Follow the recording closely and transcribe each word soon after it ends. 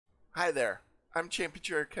Hi there, I'm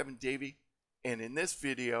Trader Kevin Davey, and in this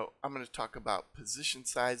video I'm going to talk about position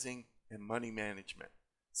sizing and money management.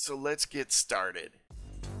 So let's get started.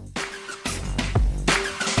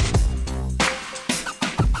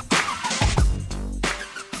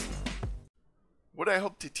 What I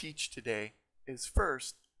hope to teach today is,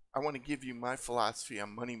 first, I want to give you my philosophy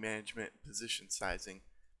on money management and position sizing,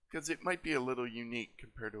 because it might be a little unique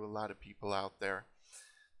compared to a lot of people out there.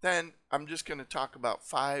 Then I'm just going to talk about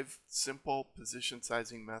 5 simple position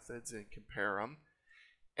sizing methods and compare them.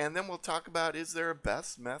 And then we'll talk about, is there a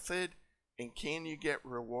best method and can you get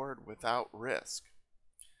reward without risk?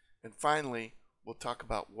 And finally, we'll talk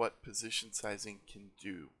about what position sizing can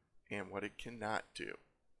do and what it cannot do.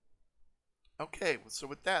 Okay, so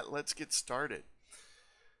with that, let's get started.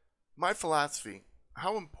 My philosophy: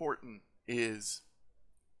 how important is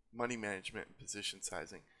money management and position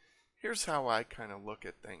sizing? Here's how I kind of look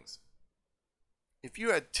at things. If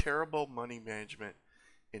you had terrible money management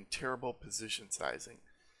and terrible position sizing,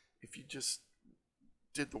 if you just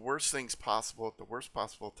did the worst things possible at the worst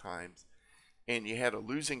possible times, and you had a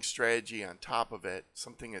losing strategy on top of it,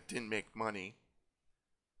 something that didn't make money,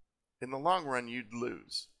 in the long run you'd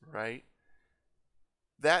lose, right?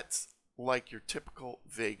 That's like your typical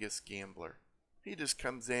Vegas gambler. He just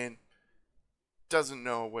comes in, doesn't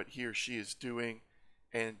know what he or she is doing,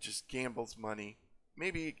 and just gambles money.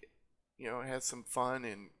 Maybe, has some fun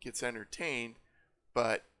and gets entertained,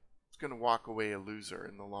 but it's going to walk away a loser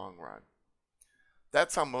in the long run.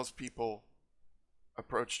 That's how most people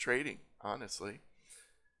approach trading, honestly.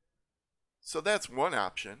 So that's one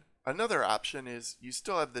option. Another option is you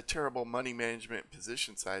still have the terrible money management,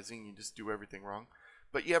 position sizing, you just do everything wrong,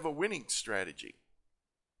 but you have a winning strategy.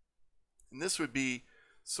 And this would be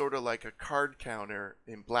sort of like a card counter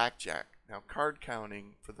in blackjack. Now, card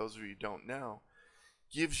counting, for those of you who don't know,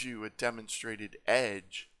 gives you a demonstrated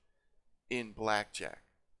edge in blackjack.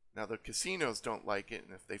 Now, the casinos don't like it,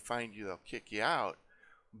 and if they find you, they'll kick you out,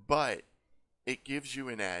 but it gives you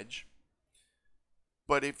an edge.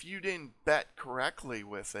 But if you didn't bet correctly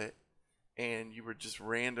with it, and you were just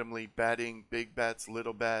randomly betting big bets,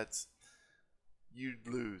 little bets, you'd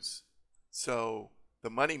lose. So the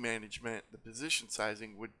money management, the position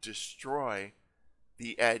sizing would destroy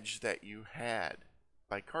the edge that you had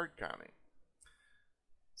by card counting.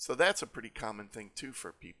 So that's a pretty common thing too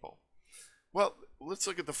for people. Well, let's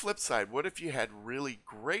look at the flip side. What if you had really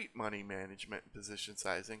great money management and position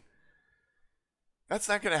sizing? That's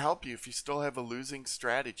not going to help you if you still have a losing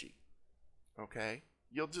strategy. Okay?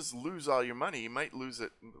 You'll just lose all your money. You might lose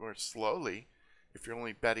it more slowly if you're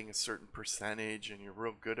only betting a certain percentage and you're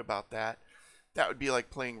real good about that. That would be like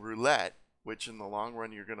playing roulette, which in the long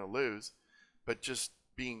run you're going to lose, but just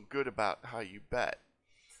being good about how you bet.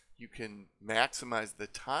 You can maximize the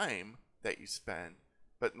time that you spend,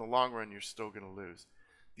 but in the long run you're still going to lose.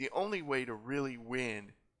 The only way to really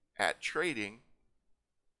win at trading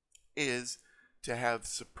is to have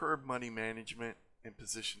superb money management and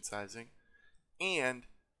position sizing and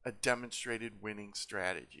a demonstrated winning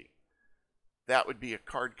strategy. That would be a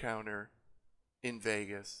card counter in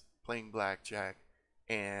Vegas, playing blackjack,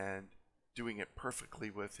 and doing it perfectly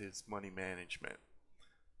with his money management.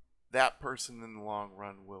 That person in the long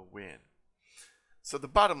run will win. So the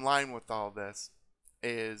bottom line with all this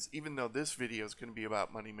is, even though this video is going to be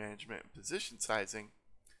about money management and position sizing,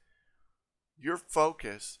 your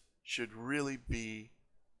focus should really be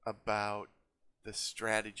about the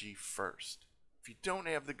strategy first. If you don't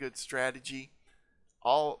have the good strategy,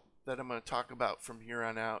 all that I'm going to talk about from here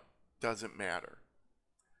on out doesn't matter.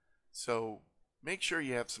 So make sure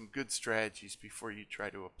you have some good strategies before you try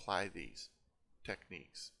to apply these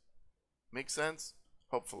techniques. Make sense?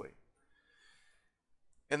 Hopefully.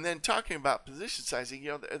 And then talking about position sizing,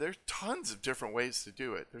 there's tons of different ways to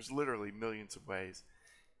do it. There's literally millions of ways.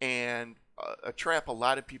 And a trap a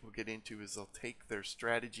lot of people get into is they'll take their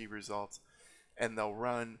strategy results and they'll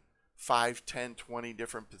run 5, 10, 20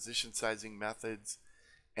 different position sizing methods,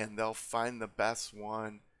 and they'll find the best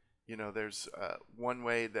one. There's one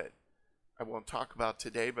way that I won't talk about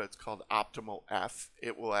today, but it's called optimal F.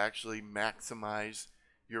 It will actually maximize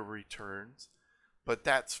your returns, but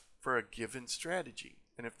that's for a given strategy.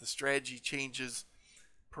 And if the strategy changes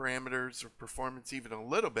parameters or performance even a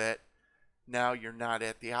little bit, now you're not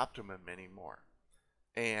at the optimum anymore,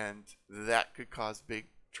 and that could cause big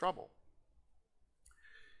trouble.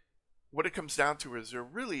 What it comes down to is there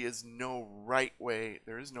really is no right way,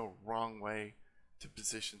 there is no wrong way to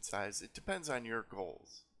position size. It depends on your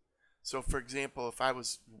goals. So for example, if I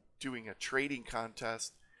was doing a trading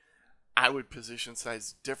contest, I would position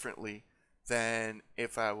size differently than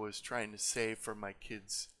if I was trying to save for my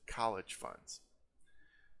kids' college funds.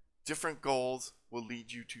 Different goals will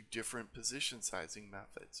lead you to different position sizing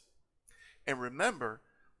methods. And remember,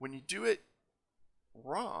 when you do it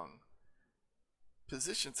wrong,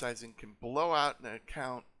 position sizing can blow out an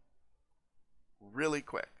account really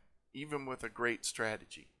quick. Even with a great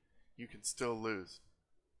strategy, you can still lose.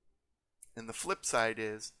 And the flip side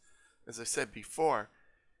is, as I said before,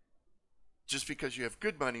 just because you have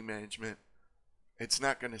good money management, it's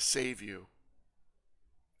not going to save you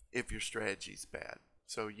if your strategy's bad.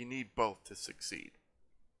 So you need both to succeed.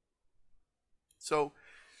 So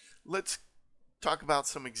let's talk about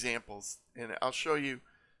some examples, and I'll show you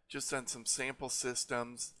just on some sample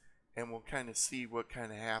systems, and we'll kind of see what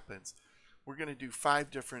kind of happens. We're going to do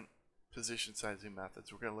 5 different position sizing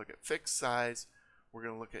methods. We're going to look at fixed size. We're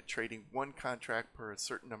going to look at trading one contract per a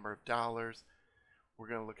certain number of dollars. We're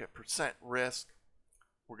going to look at percent risk.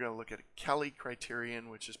 We're going to look at a Kelly criterion,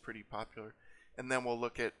 which is pretty popular. And then we'll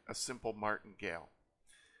look at a simple martingale.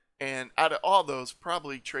 And out of all those,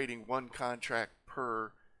 probably trading one contract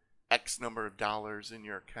per X number of dollars in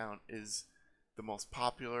your account is the most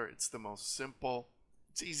popular. It's the most simple.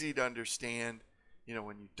 It's easy to understand. You know,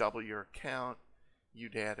 when you double your account,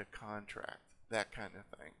 you'd add a contract, that kind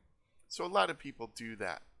of thing. So a lot of people do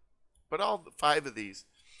that. But all 5 of these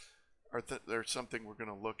are something we're going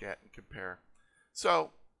to look at and compare.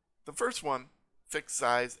 So the first one, fixed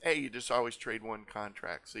size. Hey, you just always trade one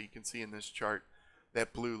contract. So you can see in this chart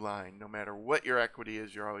that blue line, no matter what your equity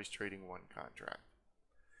is, you're always trading one contract.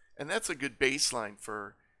 And that's a good baseline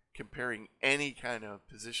for comparing any kind of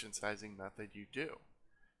position sizing method you do.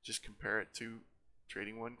 Just compare it to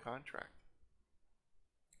trading one contract.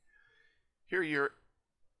 Here your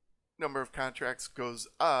number of contracts goes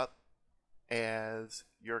up as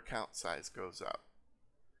your account size goes up.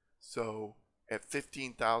 So at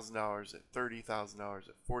 $15,000, at $30,000,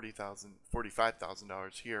 at $40,000,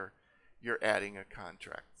 $45,000 here, you're adding a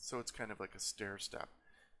contract. So it's kind of like a stair step.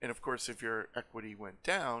 And of course, if your equity went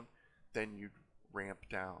down, then you'd ramp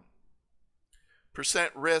down.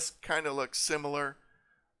 Percent risk kind of looks similar.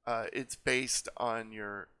 It's based on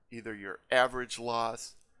either your average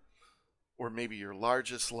loss or maybe your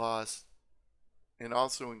largest loss, and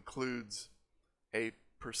also includes a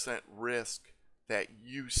percent risk that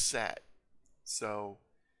you set. So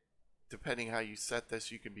depending how you set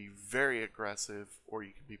this, you can be very aggressive or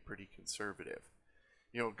you can be pretty conservative.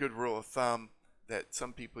 You know, a good rule of thumb that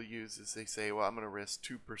some people use is they say, well, I'm going to risk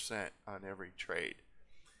 2% on every trade.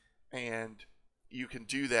 And you can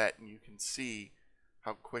do that and you can see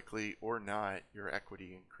how quickly or not your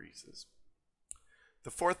equity increases.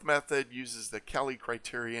 The 4th method uses the Kelly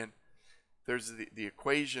criterion. There's the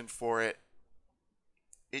equation for it.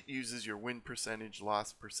 It uses your win percentage,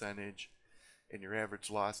 loss percentage, and your average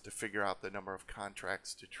loss to figure out the number of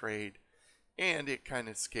contracts to trade. And it kind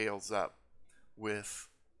of scales up with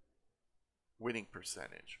winning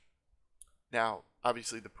percentage. Now,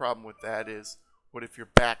 obviously the problem with that is, what if your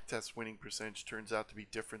backtest winning percentage turns out to be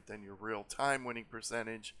different than your real-time winning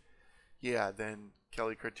percentage? Yeah, then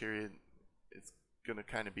Kelly criterion is going to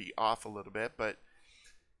kind of be off a little bit, but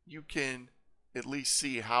you can at least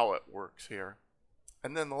see how it works here.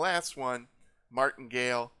 And then the last one,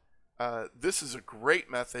 martingale. This is a great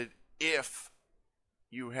method if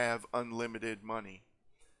you have unlimited money,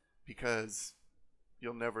 because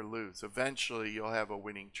you'll never lose. Eventually you'll have a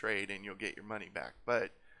winning trade and you'll get your money back.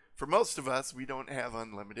 But for most of us, we don't have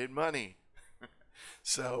unlimited money.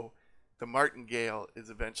 So the martingale is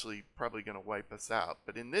eventually probably going to wipe us out.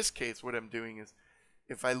 But in this case, what I'm doing is,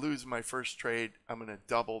 if I lose my first trade, I'm going to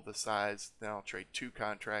double the size. Then I'll trade 2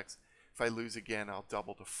 contracts. If I lose again, I'll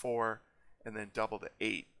double to 4 and then double to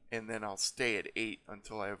 8. And then I'll stay at 8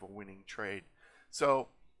 until I have a winning trade. So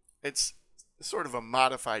it's sort of a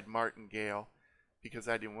modified martingale because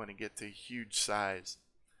I didn't want to get to huge size.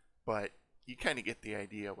 But you kind of get the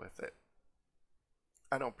idea with it.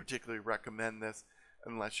 I don't particularly recommend this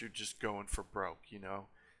unless you're just going for broke, you know.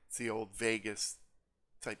 It's the old Vegas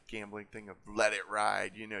type gambling thing of let it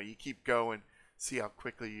ride. You know, you keep going, see how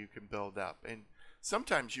quickly you can build up. And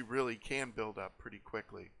sometimes you really can build up pretty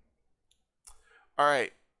quickly. All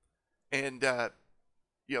right. And,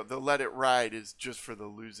 you know, the let it ride is just for the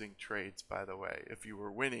losing trades, by the way. If you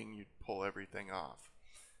were winning, you'd pull everything off,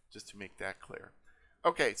 just to make that clear.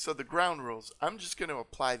 Okay, so the ground rules. I'm just going to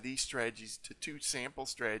apply these strategies to 2 sample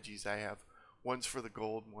strategies I have. One's for the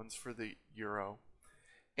gold, one's for the euro.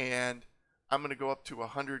 And I'm going to go up to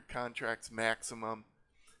 100 contracts maximum.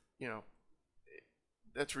 You know,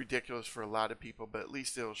 that's ridiculous for a lot of people, but at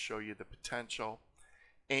least it'll show you the potential.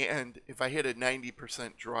 And if I hit a 90%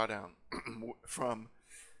 drawdown from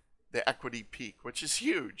the equity peak, which is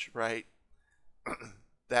huge, right?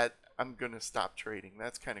 That I'm going to stop trading.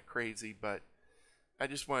 That's kind of crazy, but I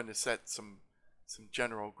just wanted to set some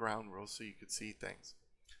general ground rules so you could see things.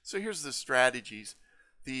 So here's the strategies.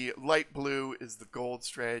 The light blue is the gold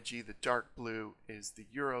strategy, the dark blue is the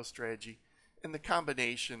euro strategy, and the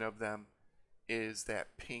combination of them is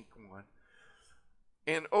that pink one.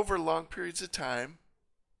 And over long periods of time,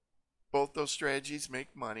 both those strategies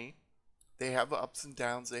make money. They have ups and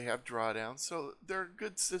downs, they have drawdowns, so they're a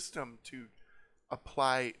good system to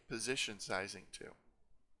apply position sizing to.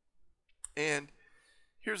 And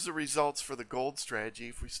here's the results for the gold strategy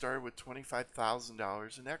if we started with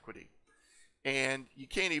 $25,000 in equity. And you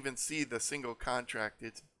can't even see the single contract,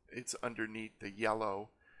 it's underneath the yellow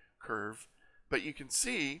curve. But you can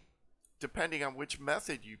see, depending on which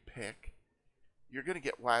method you pick, you're going to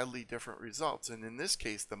get wildly different results. And in this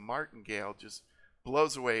case, the martingale just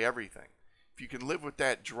blows away everything. If you can live with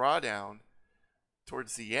that drawdown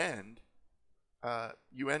towards the end,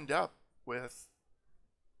 you end up with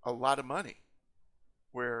a lot of money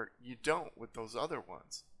where you don't with those other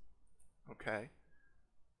ones. Okay?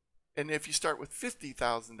 And if you start with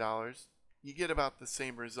 $50,000, you get about the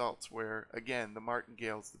same results where, again, the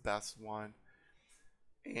martingale is the best one.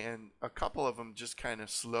 And a couple of them just kind of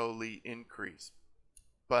slowly increase.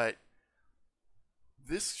 But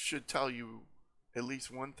this should tell you at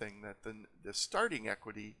least one thing, that the starting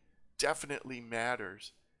equity definitely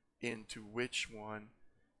matters into which one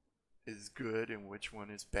is good and which one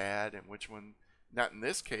is bad and which one, not in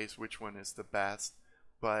this case, which one is the best,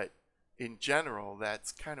 but in general,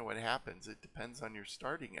 that's kind of what happens. It depends on your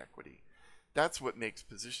starting equity. That's what makes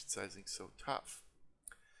position sizing so tough.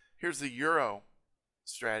 Here's the euro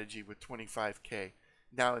strategy with 25K.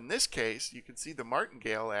 Now in this case, you can see the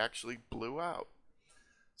martingale actually blew out.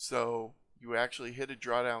 So you actually hit a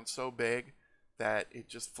drawdown so big that it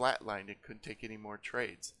just flatlined. It couldn't take any more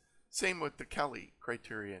trades. Same with the Kelly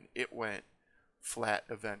criterion. It went flat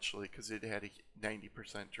eventually because it had a 90%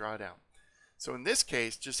 drawdown. So in this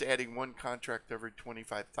case, just adding one contract every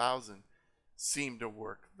 25,000 seemed to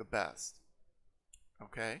work the best.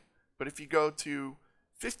 Okay? But if you go to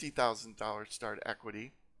 $50,000 start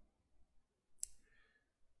equity,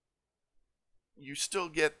 you still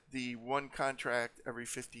get the one contract every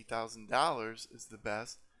 $50,000 is the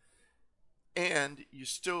best, and you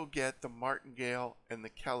still get the martingale and the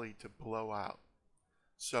Kelly to blow out.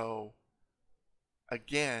 So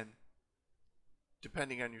again,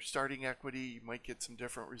 depending on your starting equity, you might get some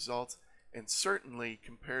different results, and certainly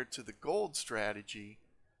compared to the gold strategy,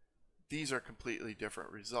 these are completely different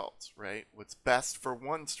results, right? What's best for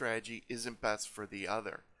one strategy isn't best for the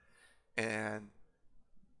other, and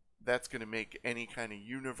that's going to make any kind of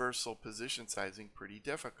universal position sizing pretty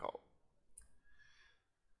difficult.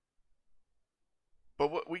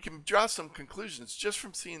 But what we can draw some conclusions just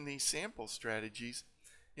from seeing these sample strategies.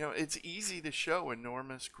 You know, it's easy to show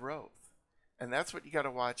enormous growth, and that's what you got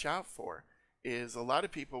to watch out for. Is a lot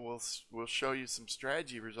of people will show you some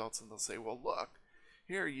strategy results and they'll say, well, look,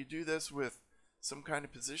 here you do this with some kind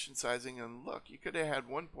of position sizing, and look, you could have had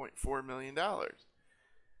 $1.4 million.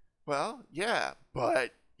 Well, yeah,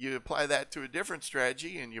 but you apply that to a different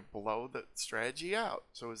strategy and you blow the strategy out.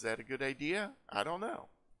 So is that a good idea? I don't know.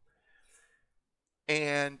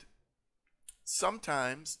 And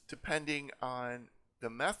sometimes, depending on the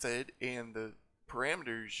method and the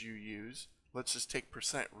parameters you use, let's just take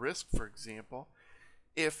percent risk, for example.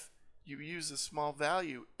 If you use a small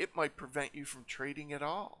value, it might prevent you from trading at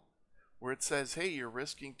all, where it says, hey, you're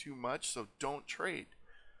risking too much, so don't trade.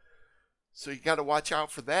 So you got to watch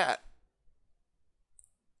out for that.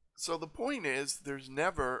 So the point is, there's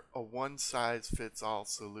never a one-size-fits-all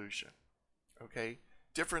solution. Okay?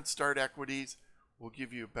 Different start equities will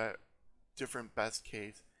give you a different best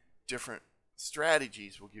case. Different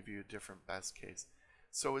strategies will give you a different best case.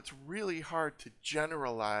 So it's really hard to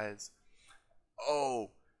generalize,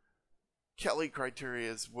 oh, Kelly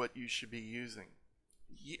criteria is what you should be using.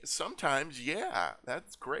 Sometimes, yeah,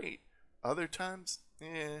 that's great. Other times,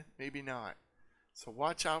 maybe not. So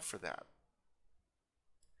watch out for that.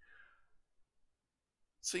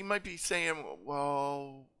 So you might be saying,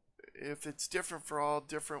 well, if it's different for all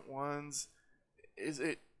different ones, is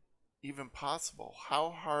it even possible?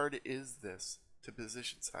 How hard is this to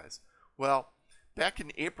position size? Well, back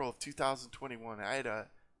in April of 2021, I had a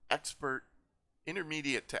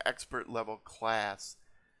intermediate to expert level class.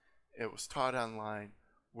 It was taught online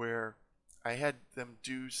where I had them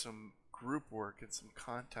do some group work and some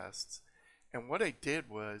contests. And what I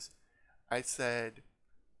did was I said,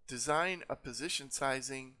 design a position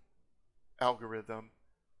sizing algorithm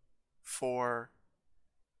for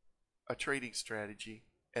a trading strategy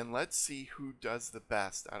and let's see who does the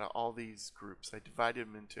best out of all these groups. I divided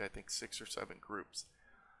them into, I think, 6 or 7 groups.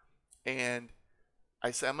 And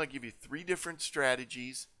I said, I'm going to give you 3 different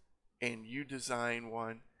strategies, and you design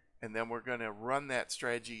one, and then we're going to run that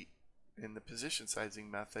strategy in the position sizing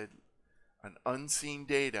method on unseen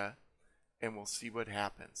data, and we'll see what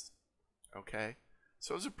happens. Okay?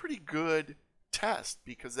 So it was a pretty good test,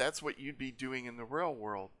 because that's what you'd be doing in the real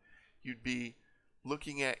world. You'd be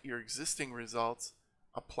looking at your existing results,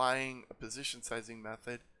 applying a position sizing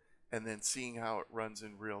method, and then seeing how it runs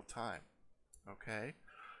in real time. Okay?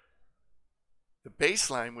 The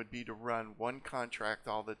baseline would be to run one contract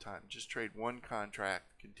all the time. Just trade one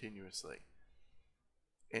contract continuously.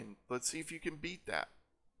 And let's see if you can beat that.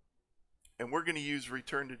 And we're going to use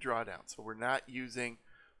return to drawdown. So we're not using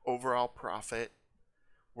overall profit.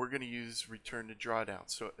 We're going to use return to drawdown.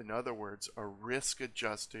 So in other words, a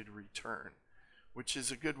risk-adjusted return, which is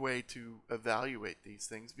a good way to evaluate these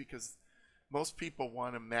things, because most people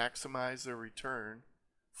want to maximize their return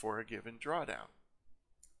for a given drawdown.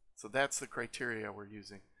 So that's the criteria we're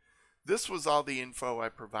using. This was all the info I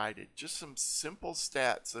provided. Just some simple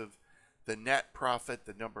stats of the net profit,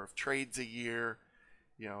 the number of trades a year.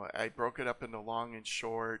 You know, I broke it up into long and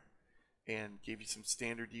short and gave you some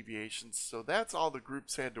standard deviations. So that's all the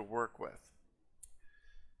groups had to work with.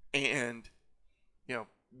 And, you know,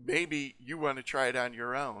 maybe you want to try it on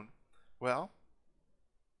your own. Well,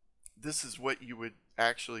 this is what you would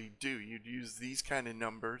actually do. You'd use these kind of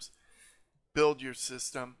numbers, build your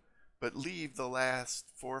system, but leave the last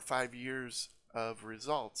 4 or 5 years of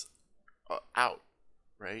results out,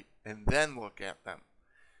 right? And then look at them.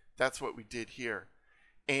 That's what we did here.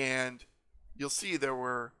 And you'll see there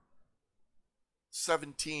were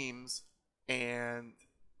 7 teams, and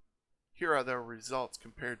here are their results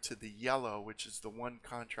compared to the yellow, which is the one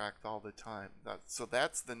contract all the time. So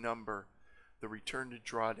that's the number, the return to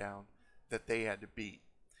drawdown, that they had to beat.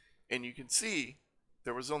 And you can see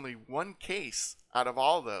there was only one case out of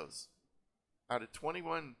all those. Out of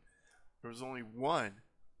 21, there was only one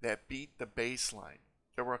that beat the baseline.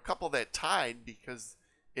 There were a couple that tied, because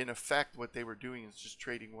in effect what they were doing is just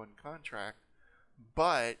trading one contract.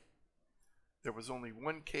 But there was only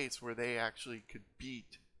one case where they actually could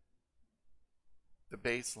beat the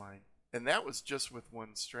baseline, and that was just with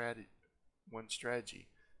one strategy.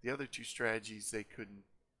 The other 2 strategies, they couldn't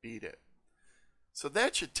beat it. So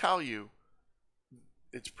that should tell you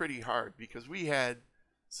it's pretty hard, because we had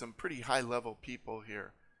some pretty high level people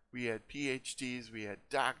here. We had PhDs, we had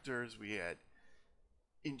doctors, we had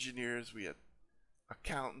engineers, we had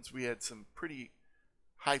accountants, we had some pretty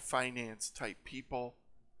high finance type people.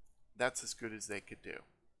 That's as good as they could do.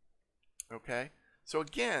 Okay? So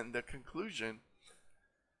again, the conclusion,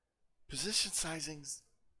 position sizing's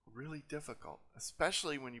really difficult,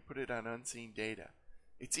 especially when you put it on unseen data.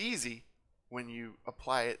 It's easy when you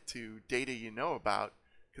apply it to data you know about,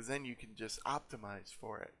 because then you can just optimize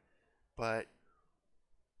for it. But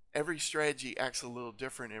every strategy acts a little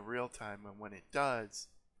different in real time, and when it does,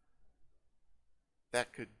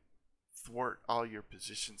 that could thwart all your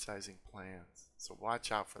position sizing plans. So watch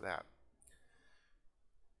out for that.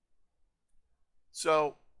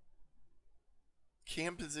 So,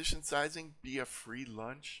 can position sizing be a free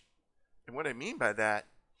lunch? And what I mean by that,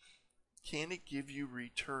 can it give you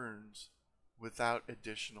returns without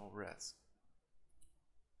additional risk?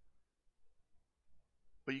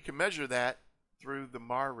 Well, you can measure that through the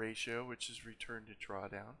MAR ratio, which is return to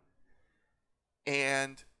drawdown.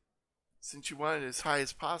 And since you want it as high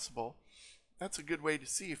as possible, that's a good way to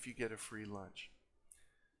see if you get a free lunch.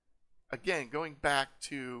 Again, going back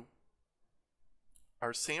to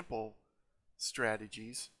our sample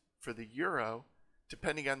strategies for the euro,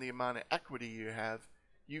 depending on the amount of equity you have,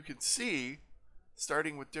 you can see,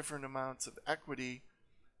 starting with different amounts of equity,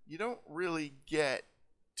 you don't really get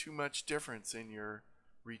too much difference in your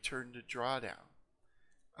return to drawdown.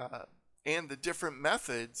 And the different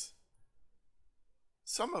methods,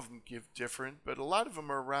 some of them give different, but a lot of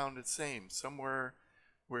them are around the same, somewhere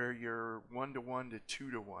where you're 1-to-1 to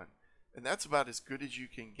 2-to-1. And that's about as good as you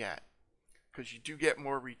can get, because you do get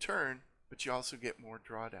more return, but you also get more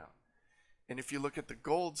drawdown. And if you look at the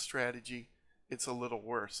gold strategy, it's a little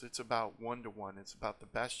worse. It's about 1-to-1. It's about the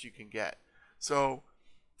best you can get. So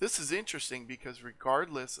this is interesting, because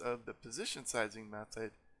regardless of the position sizing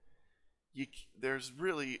method, there's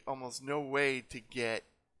really almost no way to get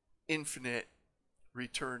infinite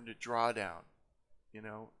return to drawdown. You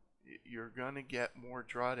know, you're going to get more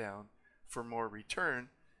drawdown for more return,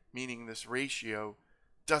 meaning this ratio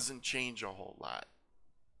doesn't change a whole lot.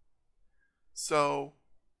 So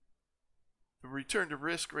the return to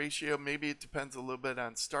risk ratio, maybe it depends a little bit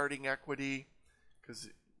on starting equity, because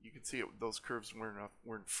you can see it, those curves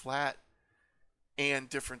weren't flat, and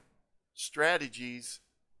different strategies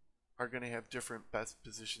are going to have different best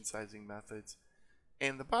position sizing methods.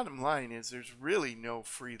 And the bottom line is there's really no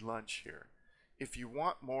free lunch here. If you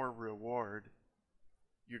want more reward,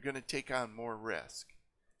 you're going to take on more risk,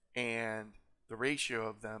 and the ratio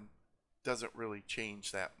of them doesn't really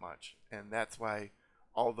change that much. And that's why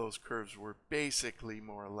all those curves were basically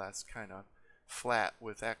more or less kind of flat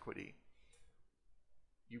with equity.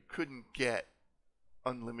 You couldn't get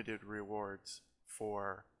unlimited rewards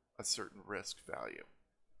for a certain risk value.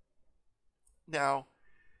 Now,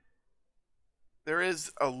 there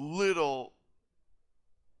is a little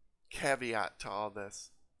caveat to all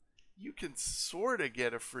this. You can sort of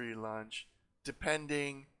get a free lunch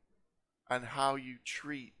depending on how you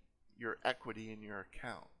treat your equity in your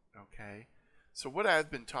account, okay? So what I've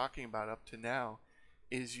been talking about up to now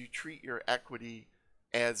is you treat your equity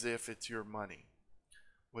as if it's your money.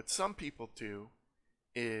 What some people do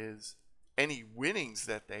is any winnings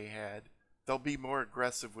that they had, they'll be more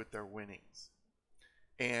aggressive with their winnings.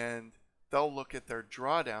 And they'll look at their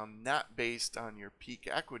drawdown not based on your peak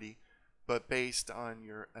equity, but based on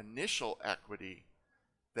your initial equity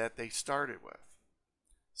that they started with.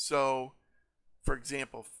 So, for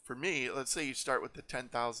example, for me, let's say you start with the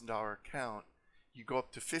 $10,000 account, you go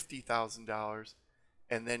up to $50,000,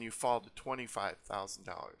 and then you fall to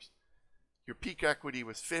 $25,000. Your peak equity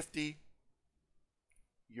was 50,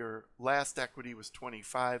 your last equity was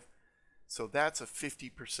 25, so that's a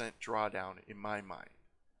 50% drawdown in my mind.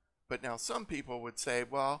 But now some people would say,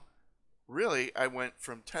 well, really, I went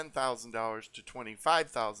from $10,000 to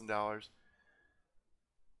 $25,000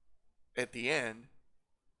 at the end.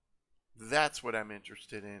 That's what I'm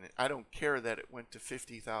interested in. I don't care that it went to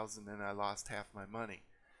 $50,000 and I lost half my money.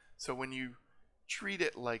 So when you treat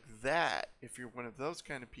it like that, if you're one of those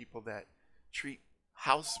kind of people that treat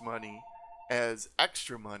house money as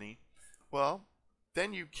extra money, well,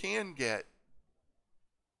 then you can get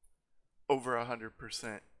over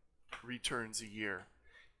 100% returns a year.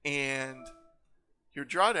 And your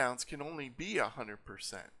drawdowns can only be 100%,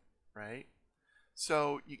 right?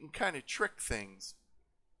 So you can kind of trick things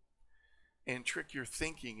and trick your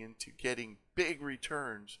thinking into getting big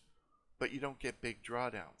returns, but you don't get big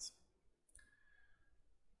drawdowns.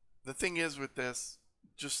 The thing is with this,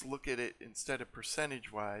 just look at it instead of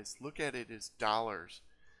percentage wise, look at it as dollars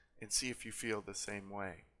and see if you feel the same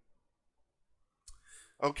way.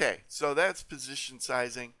 Okay, so that's position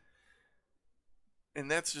sizing, and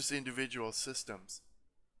that's just individual systems.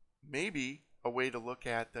 Maybe a way to look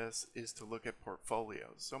at this is to look at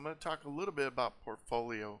portfolios. So I'm going to talk a little bit about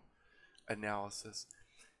portfolio analysis.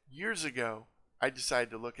 Years ago, I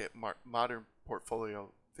decided to look at modern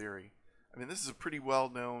portfolio theory. I mean, this is a pretty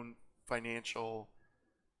well-known financial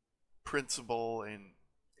principle and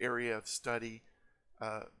area of study.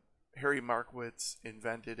 Harry Markowitz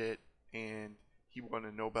invented it, and he won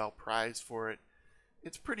a Nobel Prize for it.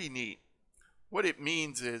 It's pretty neat. What it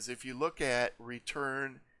means is if you look at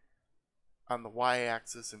return on the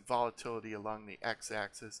y-axis and volatility along the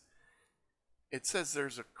x-axis, it says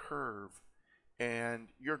there's a curve, and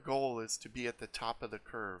your goal is to be at the top of the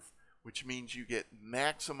curve, which means you get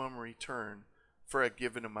maximum return for a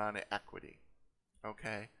given amount of equity,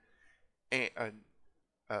 okay? And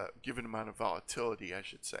a given amount of volatility, I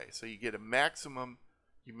should say. So you get a maximum,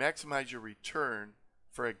 you maximize your return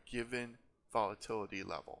for a given volatility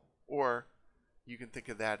level, or you can think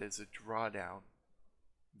of that as a drawdown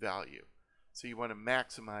value. So you want to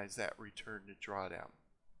maximize that return to drawdown.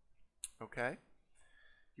 Okay?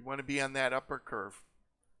 You want to be on that upper curve.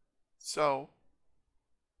 So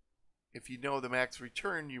if you know the max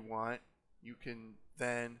return you want, you can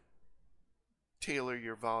then tailor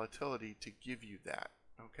your volatility to give you that.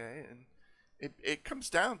 Okay? And it comes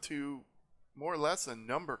down to more or less a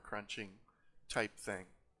number crunching type thing.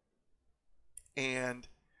 And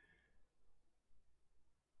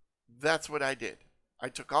that's what I did. I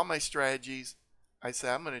took all my strategies. I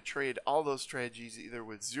said I'm going to trade all those strategies either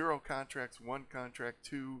with 0 contracts, 1 contract,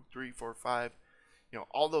 2, 3, 4, 5,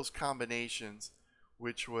 all those combinations,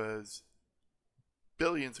 which was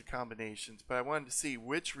billions of combinations. But I wanted to see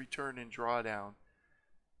which return and drawdown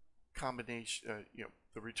combination,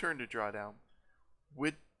 the return to drawdown,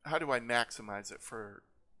 how do I maximize it for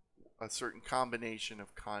a certain combination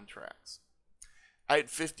of contracts. I had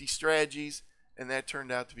 50 strategies, and that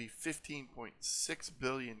turned out to be 15.6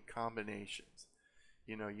 billion combinations.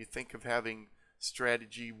 You think of having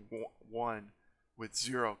strategy 1 with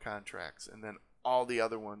 0 contracts, and then all the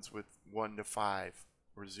other ones with 1 to 5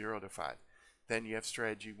 or 0 to 5. Then you have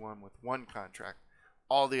strategy 1 with 1 contract,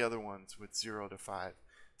 all the other ones with 0 to 5.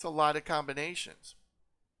 It's a lot of combinations.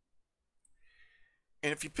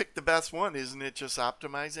 And if you pick the best one, isn't it just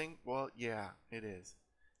optimizing? Well, yeah, it is.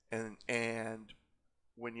 And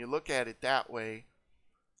when you look at it that way,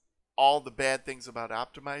 all the bad things about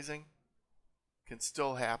optimizing can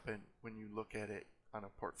still happen when you look at it on a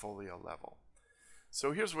portfolio level.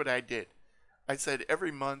 So here's what I did. I said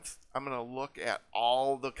every month I'm going to look at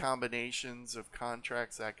all the combinations of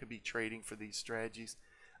contracts that I could be trading for these strategies.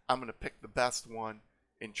 I'm going to pick the best one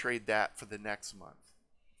and trade that for the next month.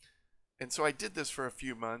 And so I did this for a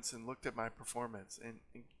few months and looked at my performance. And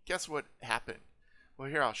guess what happened? Well,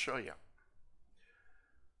 here I'll show you.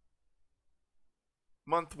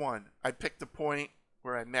 Month one, I picked a point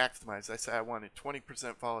where I maximized. I said I wanted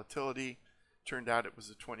 20% volatility. Turned out it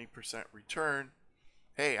was a 20% return.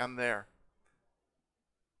 Hey, I'm there.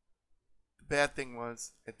 The bad thing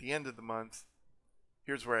was, at the end of the month,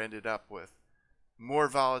 here's where I ended up with more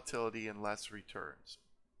volatility and less returns.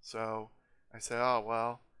 So I said, oh,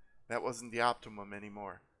 well, that wasn't the optimum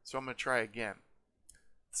anymore. So I'm going to try again.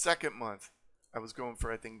 Second month, I was going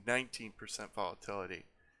for, I think, 19% volatility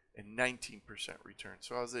and 19% return.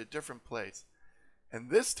 So I was at a different place. And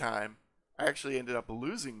this time, I actually ended up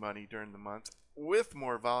losing money during the month with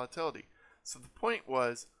more volatility. So the point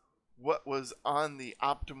was, what was on the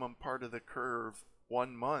optimum part of the curve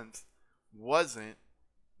one month wasn't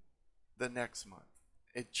the next month.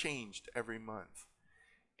 It changed every month.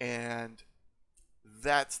 And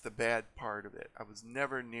that's the bad part of it. I was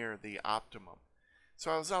never near the optimum.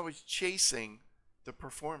 So I was always chasing the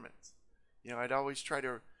performance. You know, I'd always try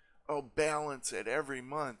to balance it every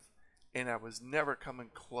month, and I was never coming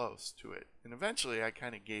close to it. And eventually I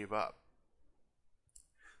kind of gave up.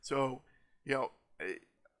 So, you know,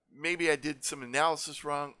 maybe I did some analysis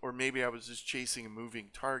wrong, or maybe I was just chasing a moving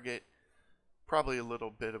target. Probably a little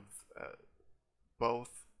bit of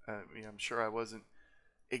both. I'm sure I wasn't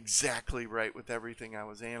exactly right with everything I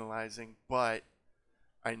was analyzing, but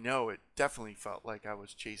I know it definitely felt like I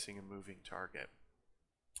was chasing a moving target.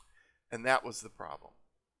 And that was the problem.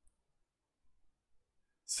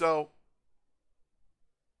 So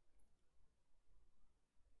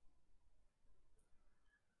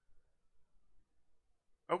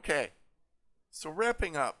okay, so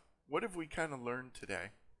wrapping up, what have we kind of learned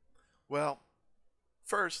today? Well,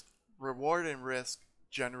 first, reward and risk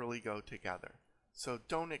generally go together. So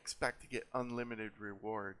don't expect to get unlimited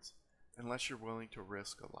rewards unless you're willing to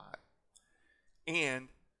risk a lot. And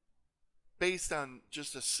based on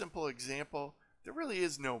just a simple example, there really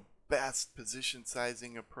is no best position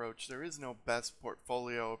sizing approach. There is no best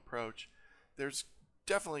portfolio approach. There's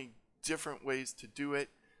definitely different ways to do it.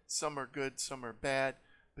 Some are good, some are bad,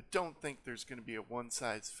 but don't think there's going to be a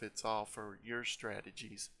one-size-fits-all for your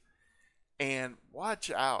strategies. And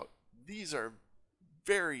watch out. These are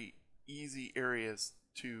very easy areas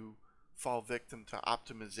to fall victim to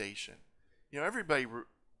optimization. You know, everybody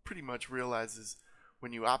pretty much realizes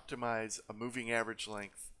when you optimize a moving average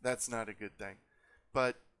length, that's not a good thing.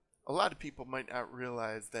 But a lot of people might not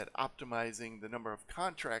realize that optimizing the number of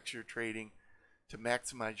contracts you're trading to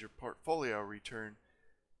maximize your portfolio return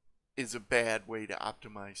is a bad way to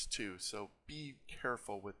optimize too. So be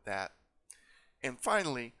careful with that. And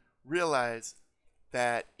finally, realize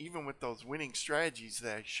that even with those winning strategies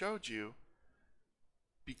that I showed you,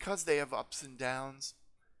 because they have ups and downs,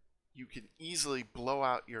 you can easily blow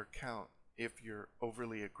out your account if you're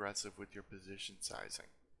overly aggressive with your position sizing.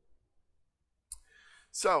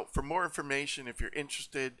 So for more information, if you're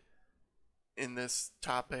interested in this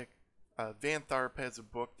topic, Van Tharp has a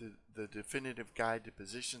book, The Definitive Guide to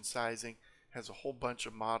Position Sizing, has a whole bunch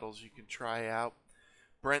of models you can try out.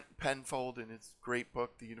 Brent Penfold, in his great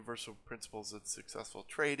book, The Universal Principles of Successful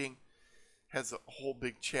Trading, has a whole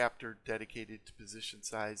big chapter dedicated to position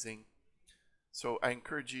sizing. So I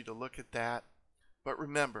encourage you to look at that. But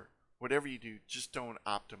remember, whatever you do, just don't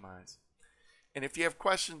optimize. And if you have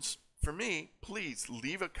questions for me, please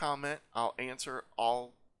leave a comment. I'll answer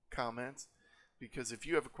all comments, because if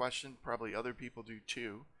you have a question, probably other people do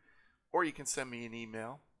too. Or you can send me an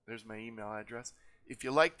email. There's my email address. If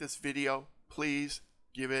you like this video, please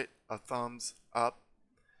give it a thumbs up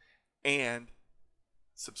and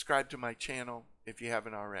subscribe to my channel if you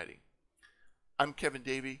haven't already. I'm Kevin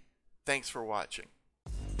Davey. Thanks for watching.